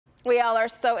We all are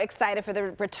so excited for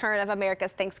the return of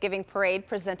America's Thanksgiving Parade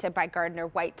presented by Gardner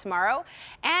White tomorrow.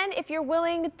 And if you're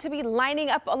willing to be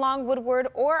lining up along Woodward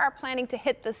or are planning to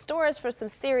hit the stores for some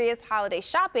serious holiday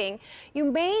shopping, you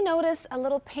may notice a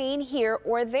little pain here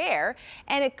or there.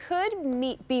 And it could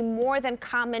be more than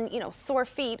common, sore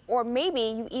feet, or maybe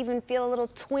you even feel a little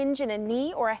twinge in a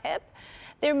knee or a hip.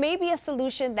 There may be a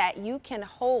solution that you can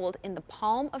hold in the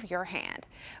palm of your hand.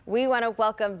 We want to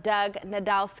welcome Doug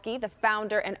Nadolski, the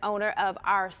founder and owner of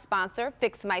our sponsor,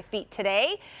 Fix My Feet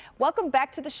Today. Welcome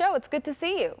back to the show. It's good to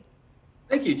see you.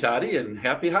 Thank you, Toddy, and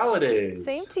happy holidays.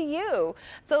 Same to you.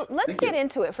 So let's get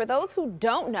into it. For those who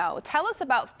don't know, tell us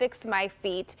about Fix My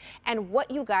Feet and what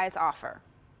you guys offer.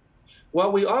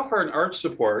 Well, we offer an arch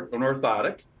support, an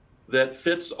orthotic, that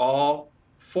fits all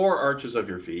 4 arches of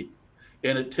your feet.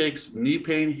 And it takes knee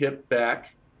pain, hip,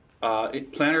 back,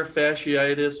 plantar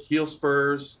fasciitis, heel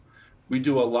spurs. We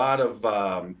do a lot of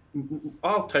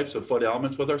all types of foot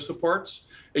ailments with our supports.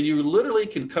 And you literally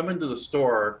can come into the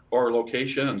store or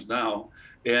locations now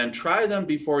and try them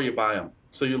before you buy them.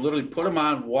 So you literally put them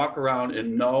on, walk around,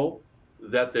 and know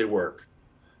that they work.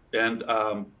 And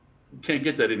you can't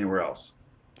get that anywhere else.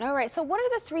 All right. So what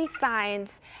are the 3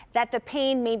 signs that the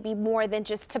pain may be more than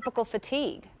just typical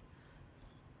fatigue?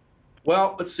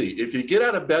 Well, let's see. If you get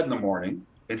out of bed in the morning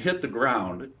and hit the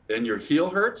ground and your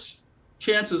heel hurts,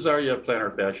 chances are you have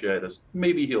plantar fasciitis,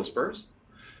 maybe heel spurs.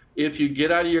 If you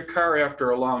get out of your car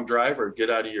after a long drive or get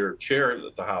out of your chair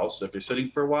at the house, if you're sitting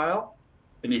for a while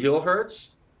and your heel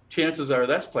hurts, chances are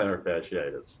that's plantar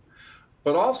fasciitis.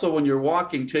 But also when you're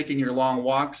walking, taking your long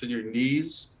walks and your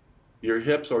knees, your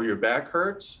hips or your back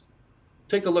hurts,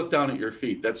 take a look down at your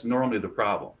feet. That's normally the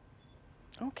problem.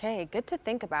 Okay, good to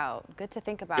think about. Good to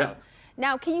think about. Yeah.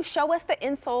 Now, can you show us the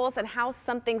insoles and how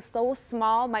something so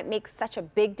small might make such a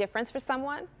big difference for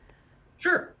someone?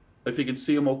 Sure. If you can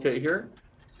see them okay here,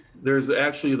 there's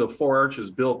actually the 4 arches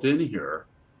built in here.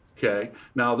 Okay.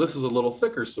 Now, this is a little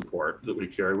thicker support that we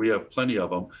carry. We have plenty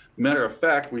of them. Matter of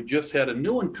fact, we just had a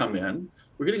new one come in.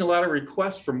 We're getting a lot of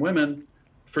requests from women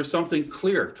for something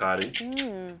clear, Toddy.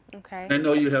 Okay. I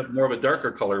know you have more of a darker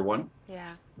color one.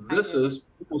 Yeah. This is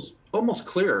almost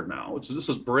clear now. This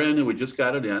is brand new. We just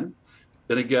got it in.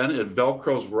 Then again, it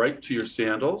Velcros right to your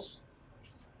sandals,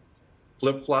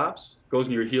 flip-flops, goes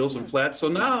in your heels and flats. So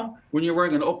now when you're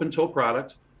wearing an open toe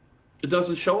product, it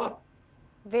doesn't show up.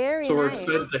 Very So we're nice.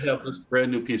 excited to have this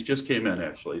brand new piece, just came in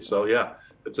actually. So yeah,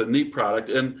 it's a neat product.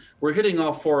 And we're hitting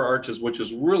all 4 arches, which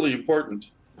is really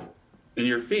important. In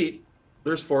your feet,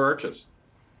 there's 4 arches.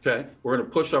 Okay, we're gonna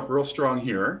push up real strong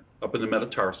here, up in the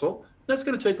metatarsal. That's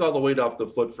gonna take all the weight off the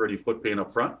foot for any foot pain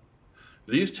up front.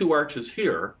 These 2 arches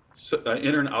here,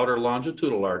 inner and outer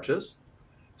longitudinal arches,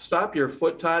 stop your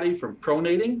foot, Toddy, from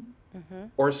pronating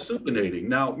or supinating.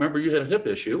 Now, remember you had a hip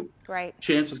issue. Right.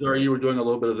 Chances are you were doing a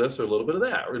little bit of this or a little bit of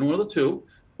that, or in one of the 2.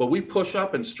 But we push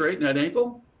up and straighten that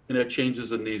ankle, and that changes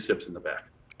the knees, hips, and the back.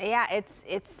 Yeah,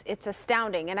 it's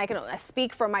astounding, and I can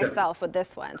speak for myself with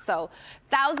this one. So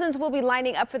thousands will be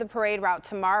lining up for the parade route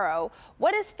tomorrow.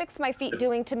 What is Fix My Feet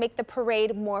doing to make the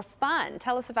parade more fun?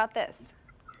 Tell us about this.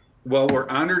 Well, we're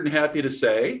honored and happy to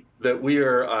say that we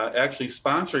are actually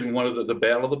sponsoring one of the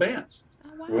Battle of the Bands. Oh,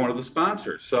 wow. We're one of the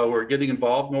sponsors. So we're getting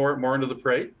involved more into the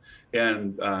parade,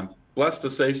 and blessed to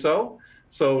say so.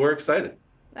 So we're excited.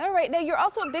 All right. Now, you're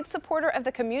also a big supporter of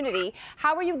the community.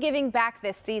 How are you giving back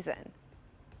this season?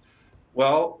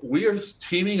 Well, we are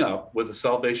teaming up with the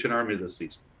Salvation Army this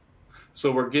season. So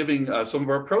we're giving some of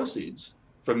our proceeds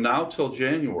from now till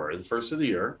January, the first of the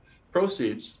year,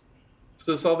 proceeds to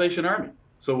the Salvation Army.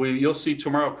 So you'll see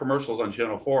tomorrow commercials on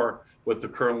Channel 4 with the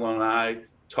Colonel and I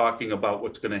talking about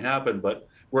what's going to happen. But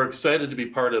we're excited to be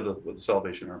part of the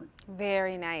Salvation Army.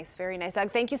 Very nice. Very nice.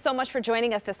 Doug, thank you so much for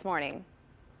joining us this morning.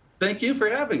 Thank you for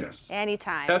having us.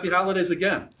 Anytime. Happy holidays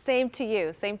again. Same to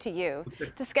you. Same to you. Okay.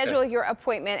 To schedule your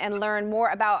appointment and learn more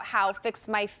about how Fix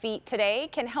My Feet Today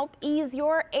can help ease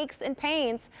your aches and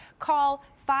pains, call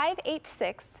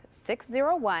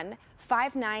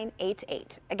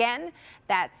 586-601-5988. Again,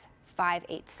 that's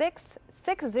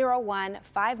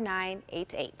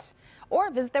 586-601-5988.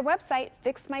 Or visit their website,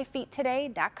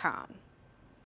 fixmyfeettoday.com.